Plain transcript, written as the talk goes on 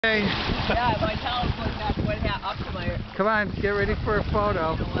Hey. Yeah, my towel's went up to my... Come on, get ready for a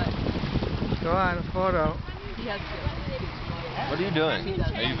photo. You know what? Go on, a photo. He has to... What are you doing?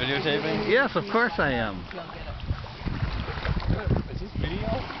 Are you videotaping? Yes, of course I am. Is this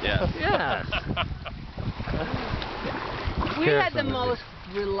video? Yeah. Yes. We had the most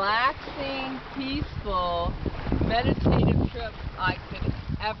relaxing, peaceful, meditative trip I could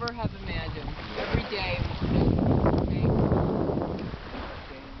ever have imagined. Every day was amazing.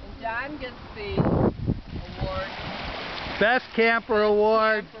 And John gets the award. Best Camper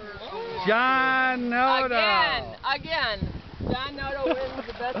Award, John Noto. Again, John Noto wins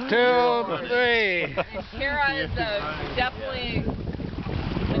the best 2, award. 3. And Kara is definitely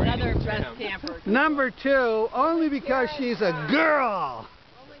another best camper. Number 2, only because she's a girl.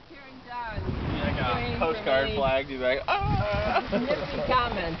 Only Karen John. Like a postcard flag, you'd be like, ah! Nifty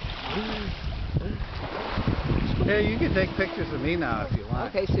comments. Hey, you can take pictures of me now if you want.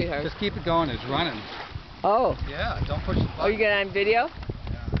 Okay, sweetheart. Just keep it going, it's running. Oh. Yeah, don't push the button. Oh, you get on video?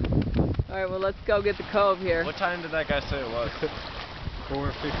 Yeah. All right, well, let's go get the Cove here. What time did that guy say it was?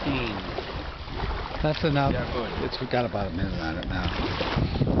 4:15. That's enough. Yeah, good. It's got about a minute on it now.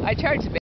 I charged the